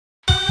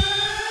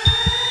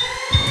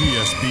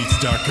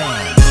dsbeats.com.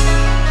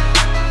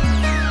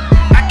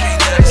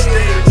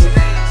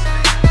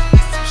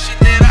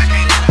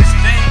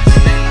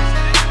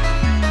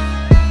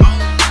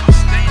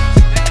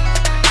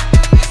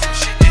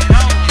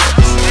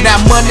 Now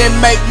money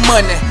make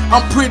money,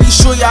 I'm pretty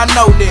sure y'all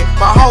know that.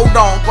 But hold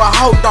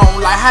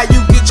on, like how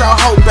you get your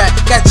hoe back?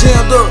 Got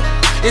jammed up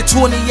in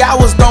 20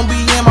 hours, don't be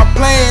in my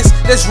plans.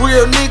 That's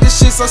real nigga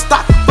shit, so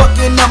stop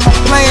fucking up my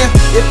plan.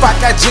 If I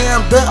got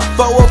jammed up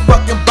for a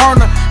fucking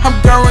burner, I'm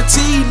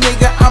guaranteed,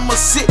 nigga, I'ma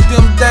sit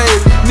them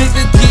days.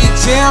 Nigga get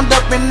jammed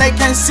up and they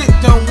can't sit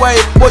them way.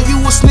 Boy, you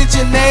a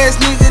snitching ass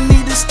nigga,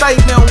 need to stay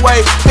them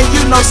way. And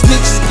you know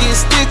snitches get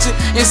stitching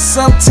and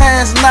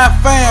sometimes not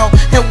found.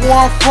 And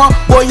where I'm from,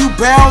 boy, you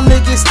bound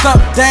niggas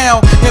stumped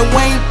down. And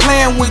we ain't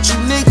playing with you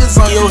niggas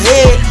on your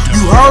head.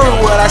 You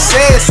heard what I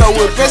said, so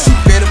if best you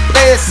better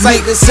play it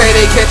safe. Niggas say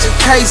they catch a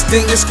case,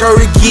 think it's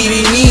scurry, get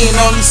it in.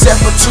 Only set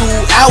for 2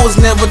 hours,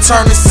 never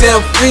turn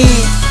itself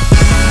in.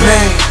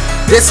 Man,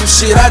 there's some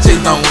shit I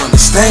just don't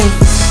understand.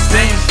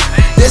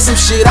 There's some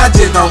shit I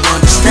just don't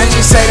understand.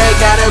 You say they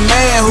got a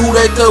man who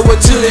they throw it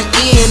to the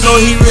end. Know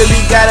he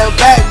really got her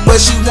back, but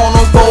she want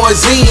them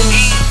boys in.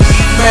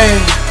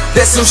 Man,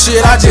 that's some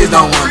shit I just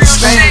don't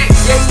understand.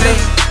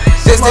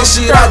 That's that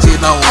shit I just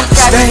don't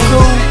understand.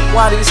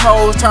 Why these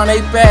hoes turn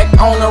they back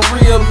on the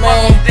real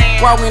man?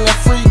 Why we in a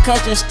free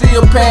country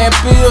still paying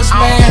bills,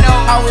 man?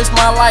 How is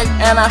my life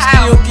and I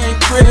still get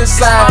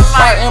criticized?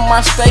 Right in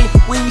my state,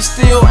 we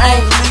still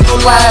ain't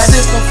legalized.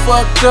 System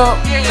fucked up,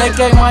 they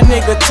gave my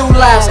nigga 2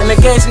 lives. And the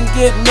gays can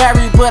get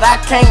married, but I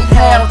can't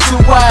have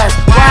 2 wives.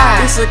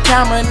 Why? It's a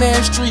common in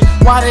the street,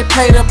 why they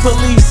pay the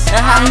police?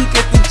 And how he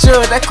get the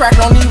judge, that crack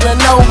don't even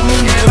know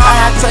me. If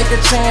I take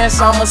a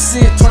chance, I'ma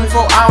sit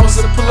 24 hours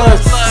of plus.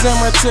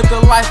 Similar to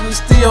the life, we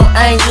still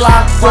ain't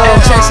locked up.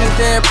 Chasing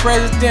dead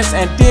presidents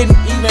and didn't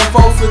even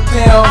vote for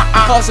them.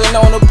 Hustling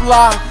on the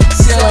block,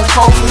 selling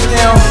coke for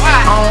them.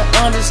 I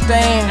don't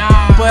understand,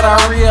 but I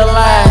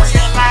realize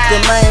the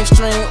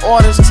mainstream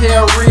orders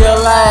tell real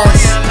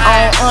lies.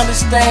 I don't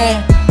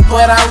understand,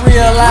 but I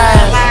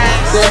realize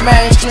the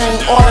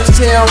mainstream orders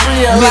tell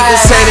real lies.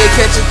 Niggas say they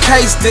catch a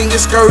case, think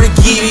it's scurry,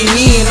 get it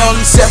in.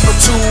 Only set for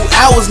 2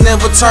 hours,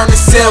 never turn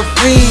itself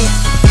in.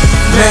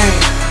 Man,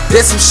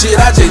 there's some shit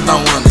I just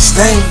don't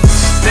understand.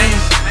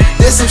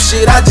 There's some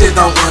shit I just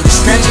don't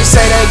understand. You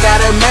say they got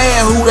a man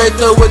who they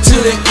throw it to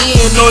the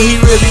end. Know he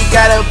really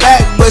got her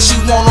back, but she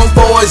want them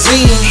boys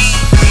in.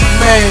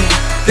 Man,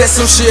 that's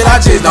some shit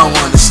I just don't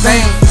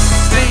understand.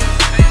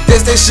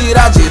 That's that shit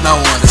I just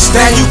don't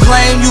understand. You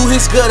claim you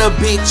his gutter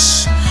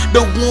bitch,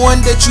 the one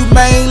that you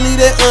mainly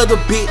that other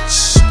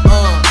bitch.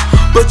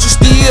 But you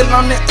still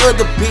on that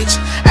other bitch.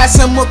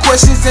 Asking more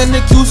questions and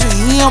accusing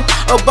him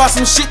about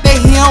some shit that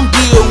he don't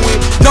deal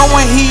with.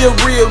 Knowing he a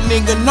real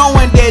nigga,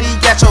 knowing that he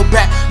got your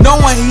back,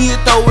 knowing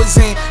he'll throw his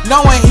in,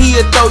 knowing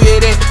he'll throw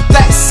you that.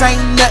 Flex ain't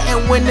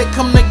nothing when they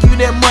come to give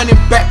that money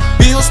back.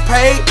 Bills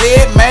paid,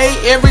 bed made,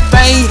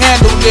 everything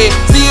handled that.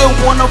 Still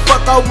wanna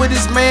fuck up with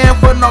his man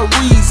for no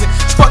reason.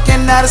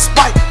 Fucking out of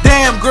spite,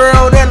 damn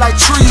girl, that like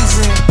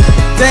treason.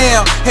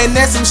 Damn, and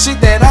that's some shit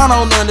that I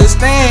don't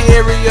understand.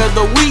 Every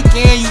other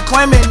weekend you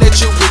claiming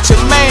that you with your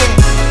man.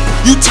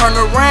 You turn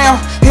around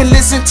and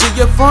listen to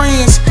your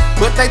friends,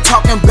 but they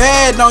talking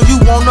bad on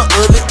you on the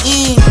other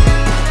end.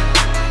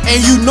 And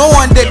you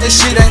knowing that this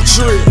shit ain't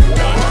true.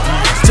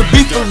 To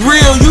be for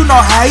real, you know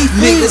how he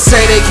feel. Niggas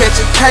say they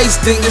catch a case,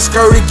 think it's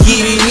scurry,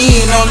 get it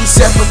in. Only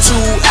set for 2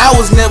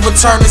 hours, never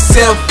turn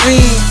itself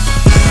in.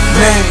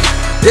 Man,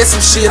 there's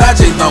some shit I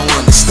just don't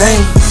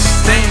understand.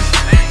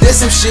 There's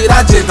some shit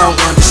I just don't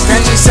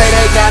understand. You say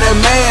they got a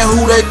man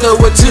who they throw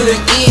it to the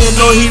end.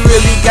 Know he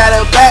really got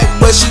her back,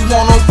 but she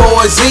want them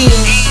boys in.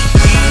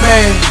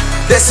 Man,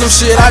 that's some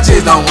shit I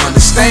just don't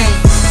understand.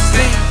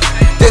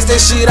 That's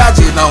that shit I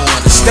just don't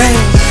understand.